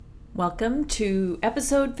Welcome to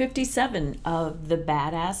episode 57 of the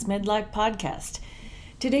Badass Midlife Podcast.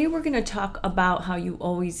 Today we're going to talk about how you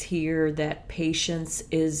always hear that patience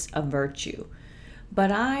is a virtue.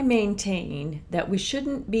 But I maintain that we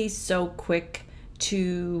shouldn't be so quick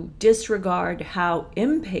to disregard how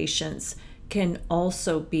impatience can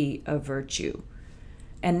also be a virtue.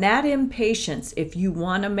 And that impatience, if you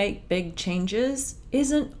want to make big changes,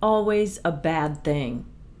 isn't always a bad thing.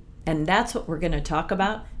 And that's what we're going to talk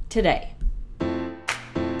about today.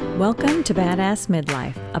 Welcome to Badass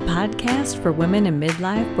Midlife, a podcast for women in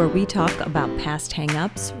midlife where we talk about past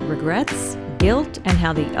hang-ups, regrets, guilt, and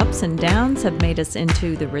how the ups and downs have made us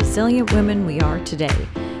into the resilient women we are today.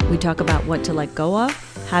 We talk about what to let go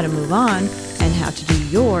of, how to move on, and how to do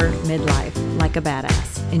your midlife like a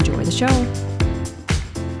badass. Enjoy the show.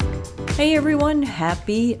 Hey everyone,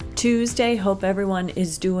 happy Tuesday. Hope everyone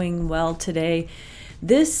is doing well today.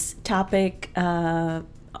 This topic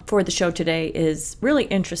for the show today is really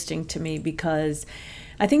interesting to me because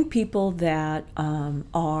I think people that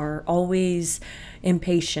are always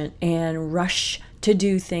impatient and rush to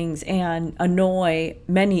do things and annoy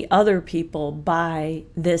many other people by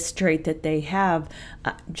this trait that they have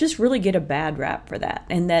just really get a bad rap for that.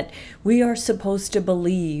 And that we are supposed to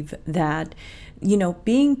believe that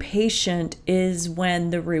being patient is when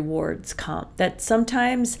the rewards come. That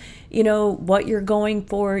sometimes, what you're going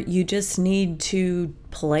for, you just need to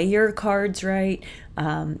play your cards right,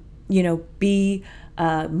 be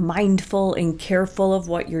mindful and careful of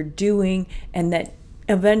what you're doing, and that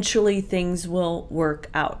eventually things will work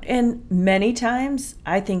out. And many times,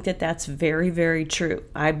 I think that that's very, very true.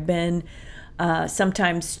 I've been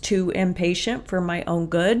sometimes too impatient for my own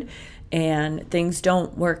good, and things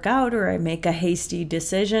don't work out, or I make a hasty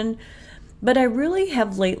decision. But I really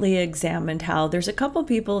have lately examined how there's a couple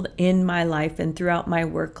people in my life and throughout my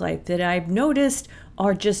work life that I've noticed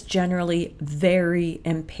are just generally very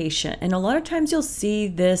impatient. And a lot of times you'll see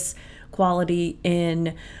this quality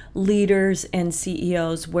in leaders and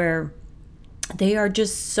CEOs where they are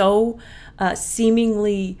just so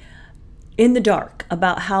seemingly in the dark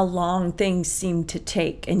about how long things seem to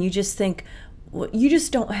take. And you just think, you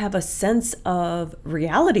just don't have a sense of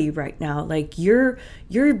reality right now. Like you're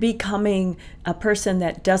becoming a person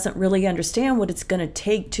that doesn't really understand what it's going to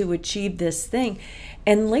take to achieve this thing.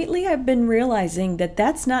 And lately I've been realizing that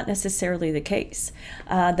that's not necessarily the case.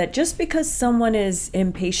 That just because someone is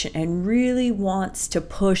impatient and really wants to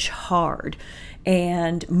push hard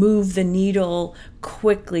and move the needle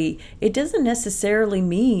quickly, it doesn't necessarily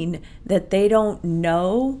mean that they don't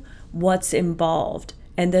know what's involved,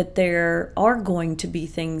 and that there are going to be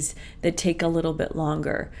things that take a little bit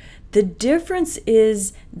longer. The difference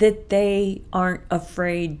is that they aren't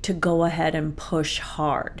afraid to go ahead and push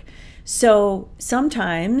hard. So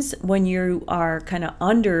sometimes when you are kind of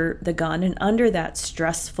under the gun and under that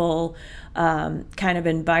stressful kind of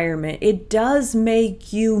environment, it does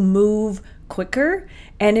make you move quicker,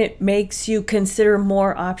 and it makes you consider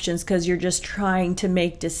more options because you're just trying to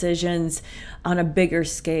make decisions on a bigger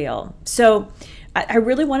scale. So I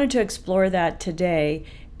really wanted to explore that today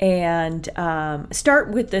and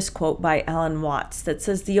start with this quote by Alan Watts that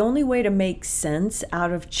says, "The only way to make sense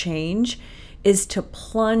out of change is to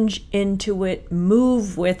plunge into it,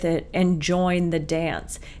 move with it, and join the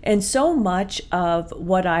dance." And so much of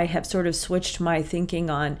what I have sort of switched my thinking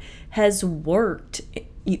on has worked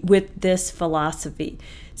with this philosophy.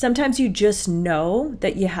 Sometimes you just know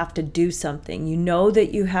that you have to do something. You know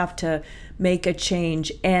that you have to make a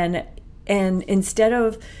change, and instead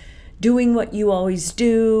of doing what you always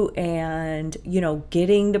do and,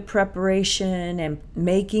 getting the preparation and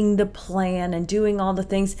making the plan and doing all the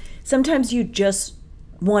things, sometimes you just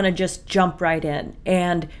want to just jump right in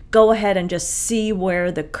and go ahead and just see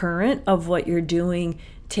where the current of what you're doing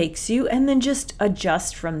takes you, and then just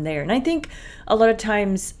adjust from there. And I think a lot of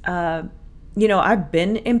times, I've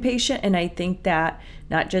been impatient, and I think that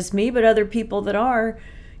not just me, but other people that are,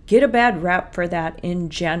 get a bad rap for that in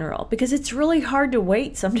general, because it's really hard to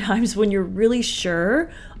wait sometimes when you're really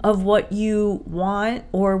sure of what you want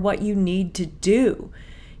or what you need to do.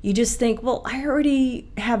 You just think, well, I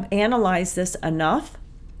already have analyzed this enough.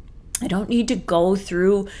 I don't need to go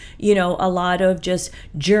through, a lot of just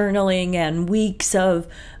journaling and weeks of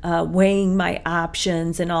weighing my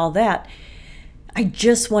options and all that. I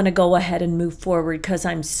just want to go ahead and move forward because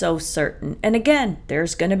I'm so certain. And again,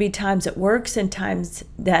 there's going to be times it works and times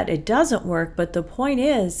that it doesn't work. But the point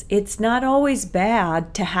is, it's not always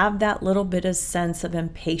bad to have that little bit of sense of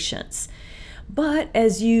impatience. But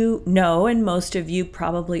as you know, and most of you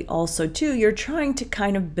probably also too, you're trying to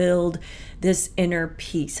kind of build this inner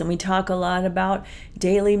peace. And we talk a lot about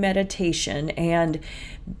daily meditation and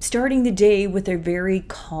starting the day with a very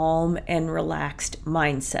calm and relaxed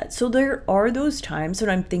mindset. So there are those times when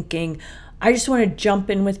I'm thinking, I just want to jump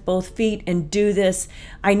in with both feet and do this.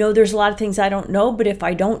 I know there's a lot of things I don't know, but if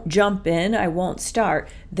I don't jump in, I won't start.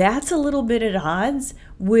 That's a little bit at odds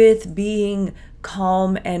with being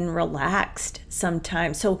calm and relaxed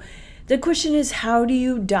sometimes. So the question is, how do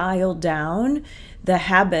you dial down the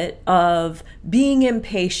habit of being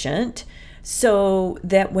impatient so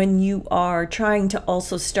that when you are trying to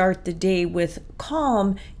also start the day with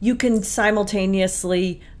calm, you can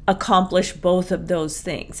simultaneously accomplish both of those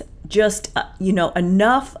things? Just,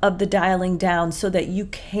 enough of the dialing down so that you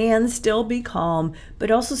can still be calm, but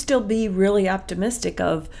also still be really optimistic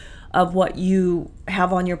of what you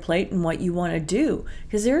have on your plate and what you want to do.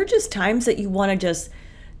 Because there are just times that you want to just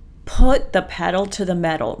put the pedal to the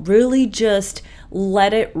metal, really just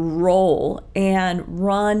let it roll and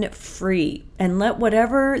run free, and let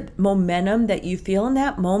whatever momentum that you feel in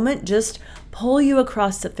that moment just pull you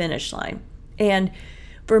across the finish line. And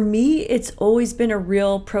for me, it's always been a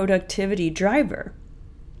real productivity driver.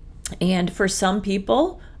 And for some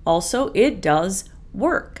people, also, it does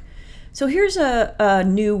work. So here's a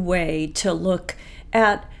new way to look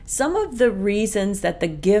at some of the reasons that the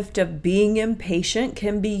gift of being impatient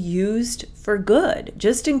can be used for good,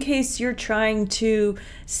 just in case you're trying to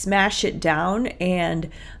smash it down and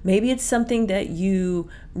maybe it's something that you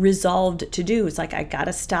resolved to do. It's like, I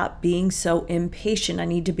gotta stop being so impatient. I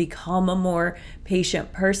need to become a more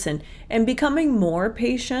patient person. And becoming more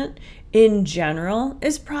patient in general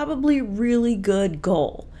is probably a really good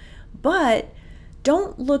goal. But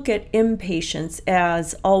don't look at impatience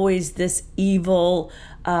as always this evil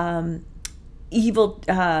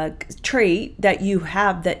trait that you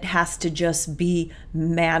have that has to just be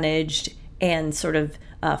managed and sort of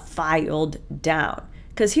filed down.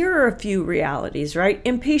 Because here are a few realities, right?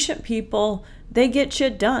 Impatient people, they get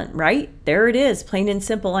shit done, right? There it is, plain and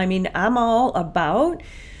simple. I mean, I'm all about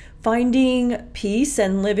finding peace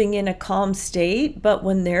and living in a calm state, but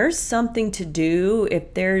when there's something to do,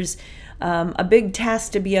 if there's a big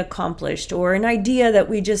task to be accomplished, or an idea that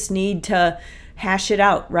we just need to hash it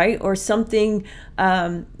out, right? Or something,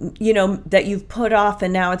 that you've put off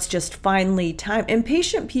and now it's just finally time.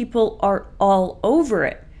 Impatient people are all over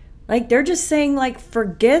it. Like, they're just saying, like,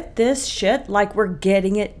 forget this shit, like, we're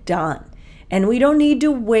getting it done. And we don't need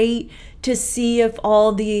to wait to see if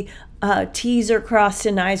all the T's are crossed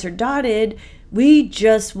and I's are dotted. We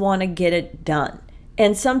just want to get it done.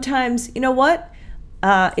 And sometimes, you know what?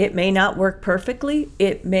 It may not work perfectly.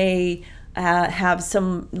 It may have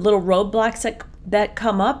some little roadblocks that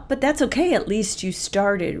come up, but that's okay. At least you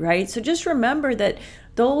started, right? So just remember that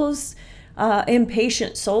those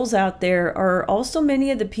impatient souls out there are also many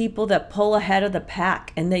of the people that pull ahead of the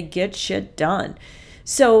pack and they get shit done.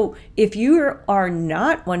 So if you are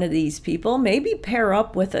not one of these people, maybe pair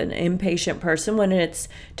up with an impatient person when it's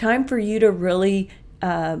time for you to really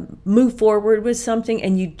move forward with something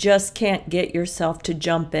and you just can't get yourself to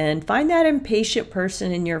jump in. Find that impatient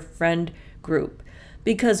person in your friend group,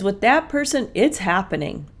 because with that person, it's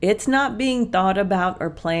happening. It's not being thought about or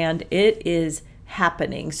planned. It is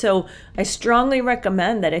happening. So I strongly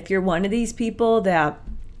recommend that if you're one of these people that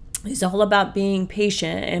is all about being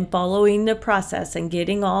patient and following the process and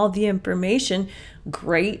getting all the information,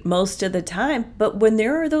 great most of the time. But when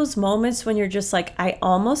there are those moments when you're just like, I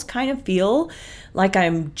almost kind of feel like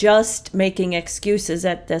I'm just making excuses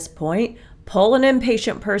at this point, pull an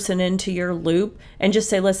impatient person into your loop and just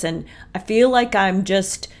say, listen, I feel like I'm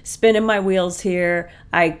just spinning my wheels here.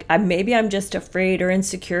 Maybe I'm just afraid or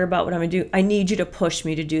insecure about what I'm gonna do. I need you to push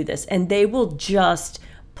me to do this. And they will just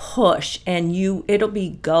push and it'll be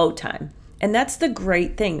go time. And that's the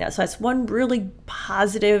great thing. That's one really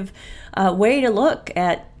positive way to look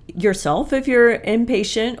at yourself if you're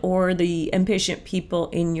impatient or the impatient people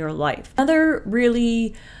in your life. Another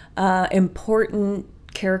really important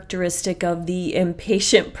characteristic of the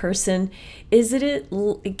impatient person is that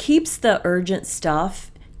it keeps the urgent stuff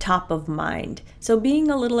top of mind. So being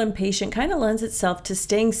a little impatient kind of lends itself to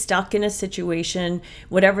staying stuck in a situation,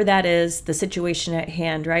 whatever that is, the situation at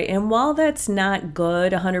hand, right? And while that's not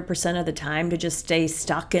good 100% of the time to just stay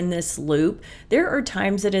stuck in this loop, there are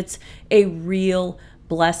times that it's a real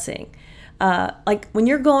blessing. Like when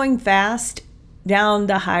you're going fast down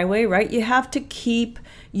the highway, right? You have to keep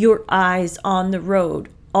your eyes on the road,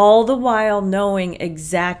 all the while knowing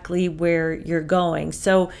exactly where you're going.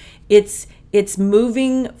 So it's it's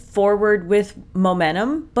moving forward with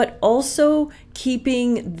momentum, but also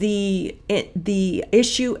keeping the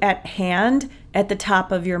issue at hand at the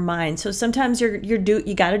top of your mind. So sometimes you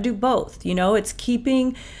got to do both. It's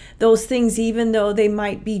keeping those things, even though they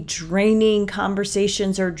might be draining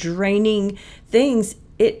conversations or draining things.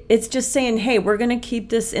 It's just saying, hey, we're going to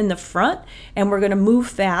keep this in the front and we're going to move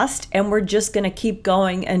fast and we're just going to keep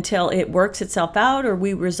going until it works itself out or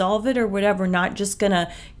we resolve it or whatever, not just going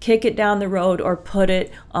to kick it down the road or put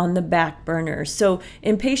it on the back burner. So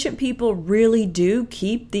impatient people really do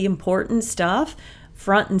keep the important stuff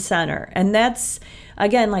front and center. And that's,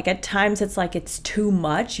 again, like at times it's like it's too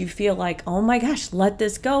much. You feel like, oh my gosh, let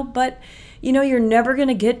this go. But you're never going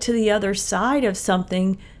to get to the other side of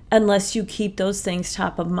something unless you keep those things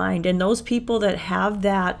top of mind. And those people that have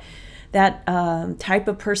that type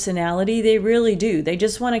of personality, they really do. They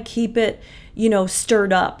just want to keep it,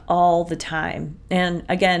 stirred up all the time. And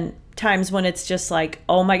again, times when it's just like,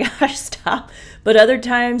 oh my gosh, stop. But other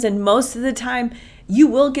times, and most of the time, you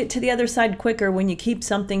will get to the other side quicker when you keep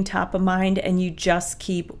something top of mind and you just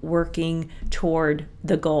keep working toward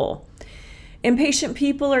the goal. Impatient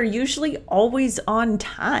people are usually always on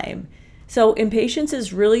time. So impatience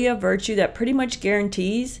is really a virtue that pretty much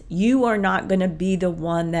guarantees you are not going to be the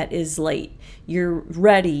one that is late. You're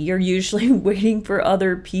ready. You're usually waiting for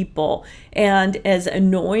other people. And as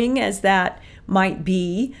annoying as that might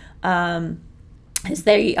be, as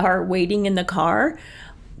they are waiting in the car,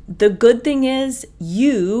 the good thing is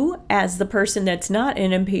you, as the person that's not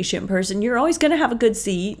an impatient person, you're always going to have a good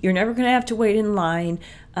seat. You're never going to have to wait in line,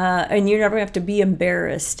 and you're never going to have to be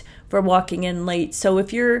embarrassed for walking in late. So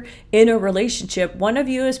if you're in a relationship, one of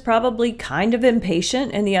you is probably kind of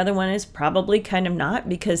impatient and the other one is probably kind of not,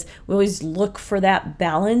 because we always look for that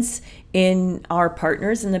balance in our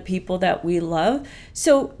partners and the people that we love.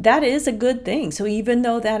 So that is a good thing. So even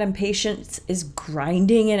though that impatience is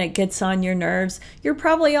grinding and it gets on your nerves, you're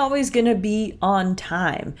probably always going to be on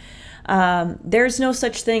time. There's no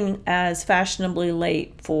such thing as fashionably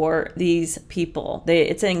late for these people.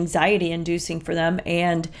 It's anxiety inducing for them.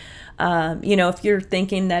 And, if you're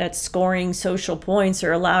thinking that it's scoring social points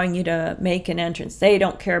or allowing you to make an entrance, they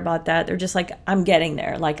don't care about that. They're just like, I'm getting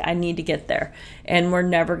there. Like, I need to get there. And we're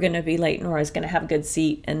never going to be late, and we're always going to have a good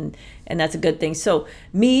seat. And that's a good thing. So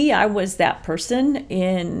I was that person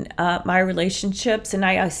in my relationships, and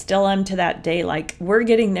I still am to that day. Like, we're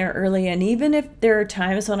getting there early. And even if there are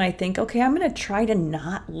times when I think, okay, I'm going to try to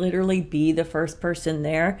not literally be the first person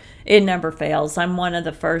there, it never fails. I'm one of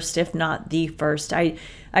the first, if not the first.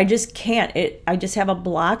 I just can't. I just have a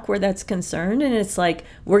block where that's concerned. And it's like,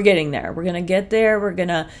 we're getting there. We're going to get there. We're going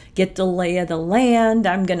to get the lay of the land.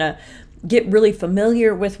 I'm going to get really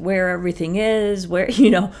familiar with where everything is, where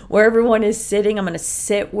everyone is sitting. I'm going to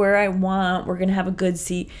sit where I want. We're going to have a good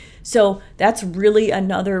seat. So that's really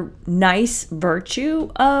another nice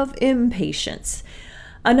virtue of impatience.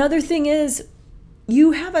 Another thing is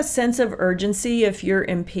you have a sense of urgency if you're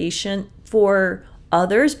impatient for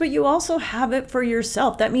others, but you also have it for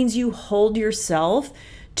yourself. That means you hold yourself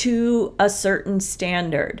to a certain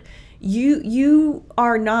standard. You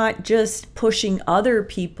are not just pushing other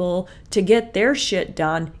people to get their shit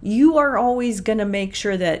done. You are always going to make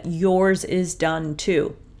sure that yours is done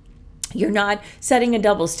too. You're not setting a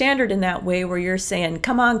double standard in that way where you're saying,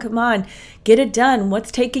 come on, get it done.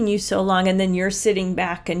 What's taking you so long? And then you're sitting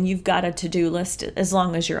back and you've got a to-do list as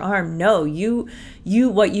long as your arm. No,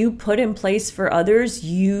 what you put in place for others,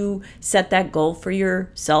 you set that goal for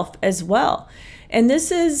yourself as well. And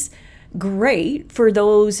this is great for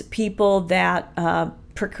those people that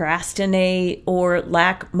procrastinate or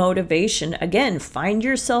lack motivation. Again, find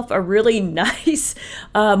yourself a really nice,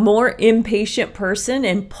 more impatient person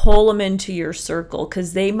and pull them into your circle,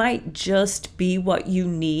 because they might just be what you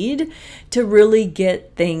need to really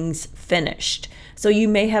get things finished. So you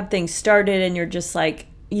may have things started and you're just like,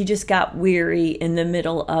 you just got weary in the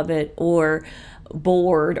middle of it or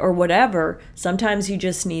bored or whatever. Sometimes you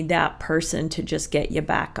just need that person to just get you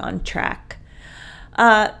back on track.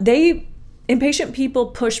 Impatient people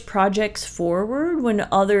push projects forward when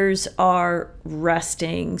others are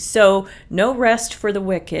resting. So no rest for the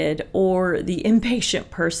wicked or the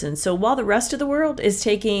impatient person. So while the rest of the world is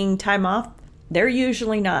taking time off, they're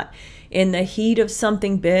usually not. In the heat of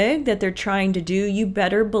something big that they're trying to do, you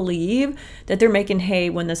better believe that they're making hay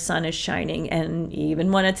when the sun is shining and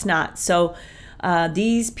even when it's not. So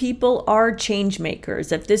these people are change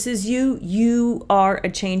makers. If this is you, you are a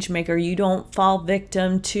change maker. You don't fall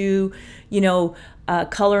victim to,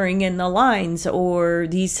 coloring in the lines, or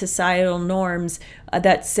these societal norms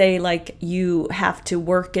that say like you have to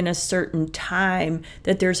work in a certain time,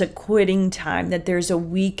 that there's a quitting time, that there's a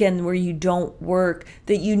weekend where you don't work,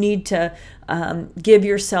 that you need to give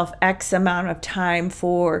yourself X amount of time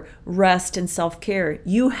for rest and self-care.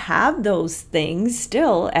 You have those things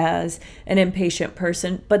still as an impatient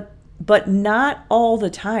person, but not all the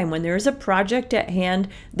time. When there's a project at hand,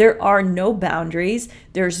 there are no boundaries,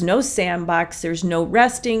 there's no sandbox, there's no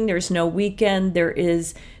resting, there's no weekend, there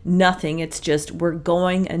is nothing. It's just we're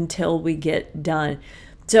going until we get done.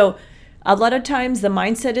 So a lot of times the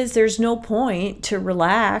mindset is there's no point to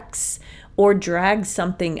relax or drag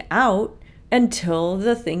something out until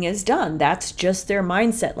the thing is done. That's just their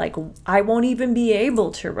mindset. Like, I won't even be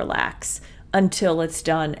able to relax until it's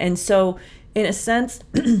done. And so in a sense,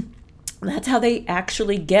 that's how they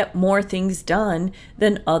actually get more things done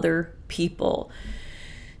than other people.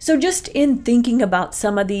 So just in thinking about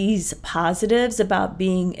some of these positives about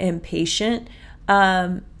being impatient,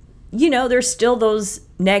 there's still those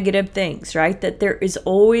negative things, right? That there is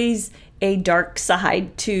always a dark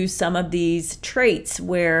side to some of these traits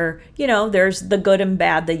where, there's the good and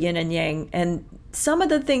bad, the yin and yang. And some of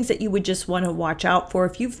the things that you would just want to watch out for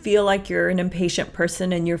if you feel like you're an impatient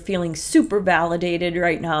person and you're feeling super validated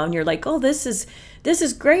right now and you're like, oh, this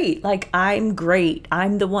is great. Like, I'm great.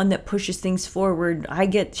 I'm the one that pushes things forward. I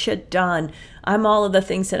get shit done. I'm all of the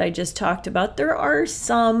things that I just talked about. There are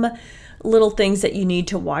some little things that you need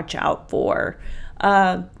to watch out for.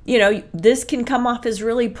 This can come off as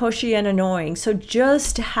really pushy and annoying. So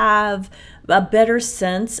just have a better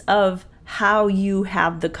sense of how you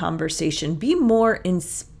have the conversation. Be more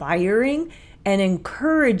inspiring and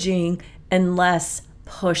encouraging and less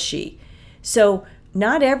pushy. So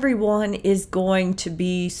not everyone is going to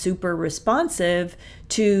be super responsive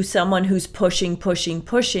to someone who's pushing,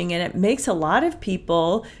 and it makes a lot of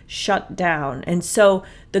people shut down. And so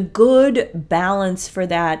the good balance for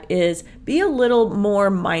that is be a little more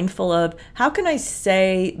mindful of how can I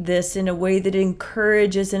say this in a way that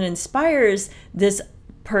encourages and inspires this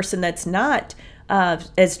person that's not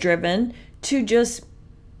as driven to just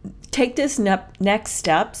take this next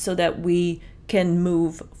step so that we can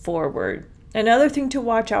move forward. Another thing to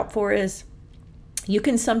watch out for is you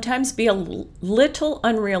can sometimes be a little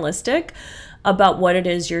unrealistic about what it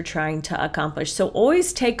is you're trying to accomplish. So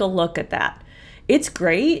always take a look at that. It's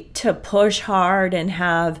great to push hard and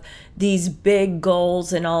have these big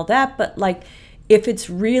goals and all that, but if it's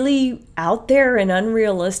really out there and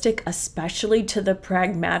unrealistic, especially to the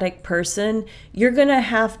pragmatic person, you're going to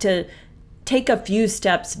have to take a few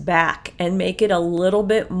steps back and make it a little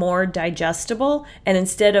bit more digestible. And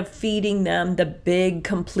instead of feeding them the big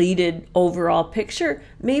completed overall picture,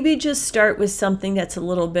 maybe just start with something that's a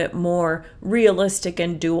little bit more realistic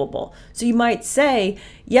and doable. So you might say,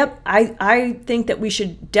 yep, I think that we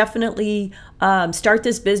should definitely start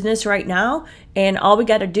this business right now. And all we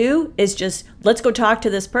got to do is just, let's go talk to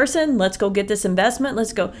this person. Let's go get this investment.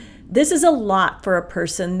 Let's go. This is a lot for a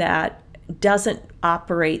person that doesn't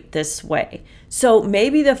operate this way. So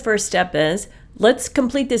maybe the first step is, let's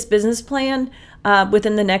complete this business plan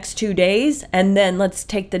within the next 2 days, and then let's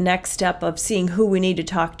take the next step of seeing who we need to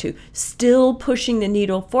talk to. Still pushing the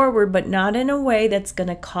needle forward, but not in a way that's going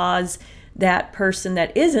to cause that person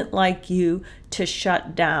that isn't like you to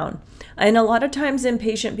shut down. And a lot of times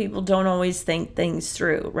impatient people don't always think things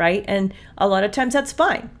through, right? And a lot of times that's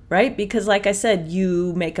fine, right? Because like I said,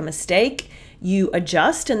 you make a mistake, you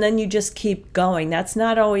adjust, and then you just keep going. That's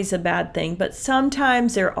not always a bad thing, but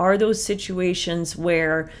sometimes there are those situations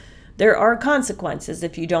where there are consequences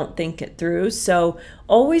if you don't think it through. So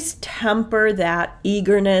always temper that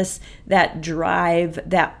eagerness, that drive,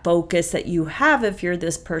 that focus that you have if you're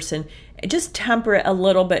this person. Just temper it a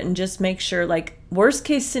little bit and just make sure, worst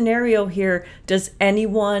case scenario here, does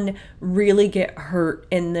anyone really get hurt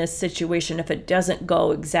in this situation if it doesn't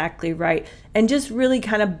go exactly right? And just really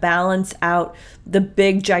kind of balance out the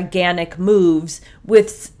big gigantic moves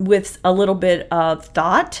with a little bit of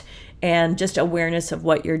thought and just awareness of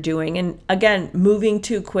what you're doing. And again, moving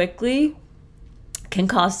too quickly can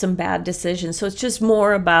cause some bad decisions. So it's just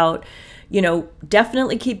more about,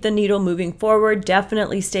 definitely keep the needle moving forward,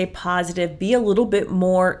 definitely stay positive, be a little bit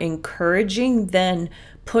more encouraging than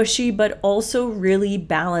pushy, but also really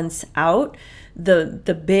balance out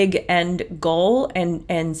the big end goal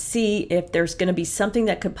and see if there's going to be something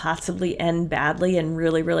that could possibly end badly and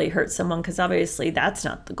really, really hurt someone, because obviously that's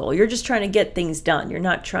not the goal. You're just trying to get things done. You're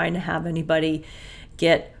not trying to have anybody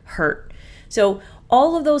get hurt. So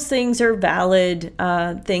all of those things are valid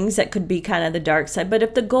things that could be kind of the dark side. But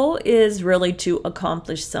if the goal is really to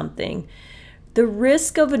accomplish something, the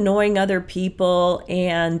risk of annoying other people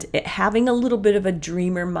and having a little bit of a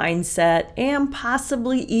dreamer mindset and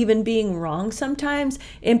possibly even being wrong sometimes,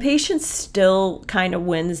 impatience still kind of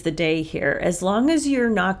wins the day here. As long as you're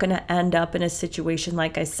not going to end up in a situation,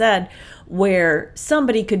 like I said, where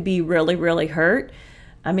somebody could be really, really hurt.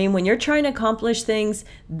 I mean, when you're trying to accomplish things,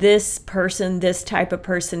 this person, this type of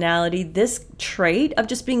personality, this trait of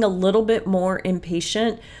just being a little bit more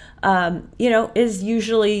impatient, is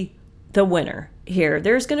usually the winner here.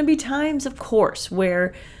 There's going to be times, of course,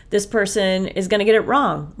 where this person is going to get it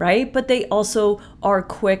wrong, right? But they also are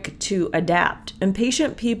quick to adapt.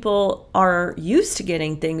 Impatient people are used to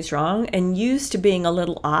getting things wrong and used to being a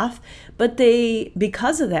little off, but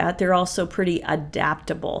because of that, they're also pretty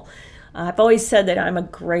adaptable. I've always said that I'm a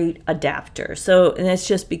great adapter. And it's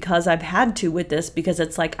just because I've had to with this, because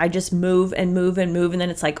it's like I just move and move and move, and then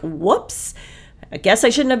it's like, whoops, I guess I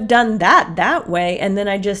shouldn't have done that way. And then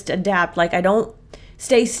I just adapt. Like I don't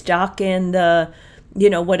stay stuck in the,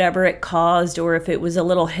 whatever it caused, or if it was a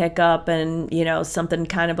little hiccup and, something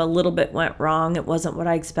kind of a little bit went wrong, it wasn't what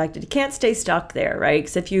I expected. You can't stay stuck there, right?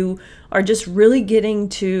 Because if you are just really getting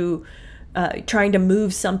to trying to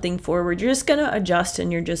move something forward, you're just going to adjust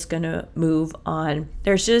and you're just going to move on.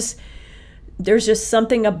 There's just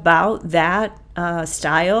something about that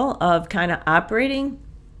style of kind of operating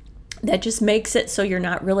that just makes it so you're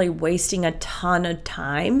not really wasting a ton of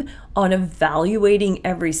time on evaluating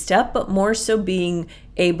every step, but more so being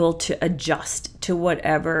able to adjust to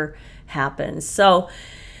whatever happens. So,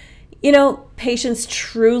 patience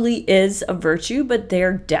truly is a virtue, but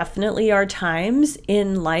there definitely are times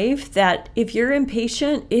in life that if you're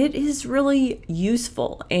impatient, it is really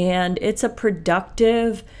useful and it's a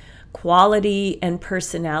productive quality and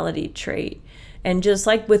personality trait. And just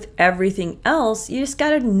like with everything else, you just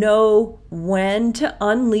got to know when to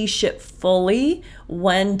unleash it fully,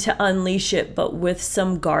 when to unleash it, but with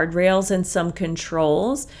some guardrails and some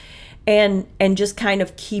controls, and just kind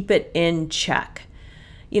of keep it in check.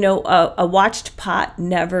 A watched pot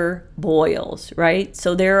never boils, right?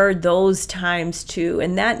 So there are those times too,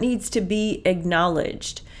 and that needs to be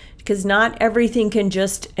acknowledged, because not everything can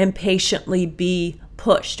just impatiently be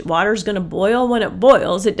pushed. Water's going to boil when it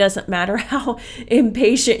boils. It doesn't matter how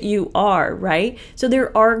impatient you are, right? So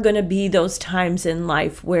there are going to be those times in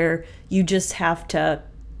life where you just have to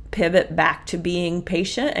pivot back to being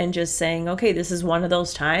patient and just saying, okay, this is one of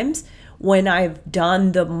those times when I've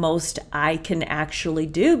done the most I can actually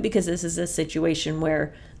do, because this is a situation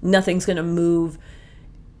where nothing's going to move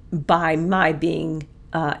by my being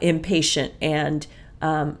impatient and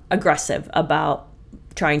aggressive about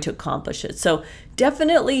trying to accomplish it. So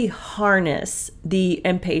definitely harness the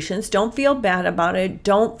impatience. Don't feel bad about it.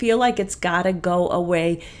 Don't feel like it's got to go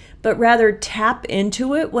away, but rather tap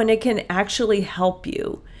into it when it can actually help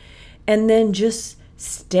you. And then just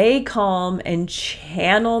stay calm and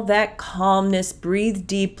channel that calmness. Breathe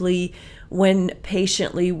deeply when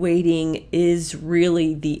patiently waiting is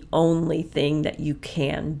really the only thing that you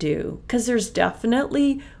can do, because there's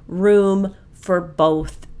definitely room for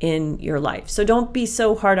both in your life. So don't be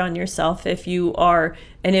so hard on yourself if you are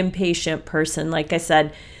an impatient person. Like I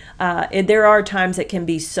said, there are times that can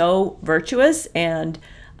be so virtuous and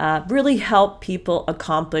really help people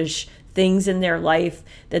accomplish things in their life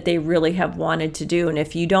that they really have wanted to do. And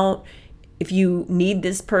if you need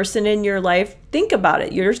this person in your life, think about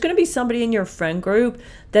it. There's going to be somebody in your friend group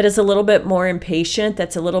that is a little bit more impatient,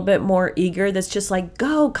 that's a little bit more eager, that's just like,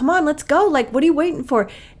 go, come on, let's go. Like, what are you waiting for?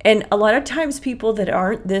 And a lot of times people that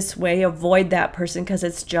aren't this way avoid that person because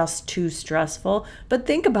it's just too stressful. But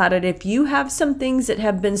think about it. If you have some things that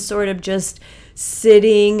have been sort of just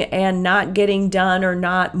sitting and not getting done or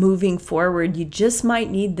not moving forward, you just might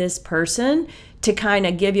need this person to kind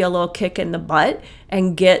of give you a little kick in the butt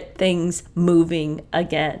and get things moving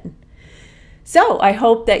again. So I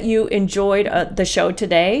hope that you enjoyed the show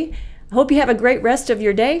today. I hope you have a great rest of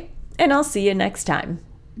your day, and I'll see you next time.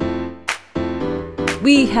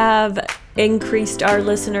 We have increased our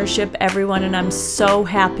listenership, everyone, and I'm so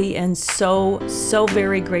happy and so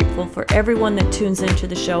very grateful for everyone that tunes into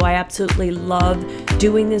the show. I absolutely love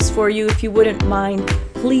doing this for you. If you wouldn't mind,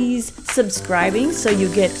 please subscribing so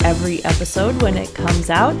you get every episode when it comes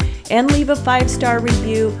out, and leave a 5-star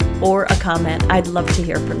review or a comment. I'd love to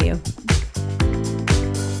hear from you.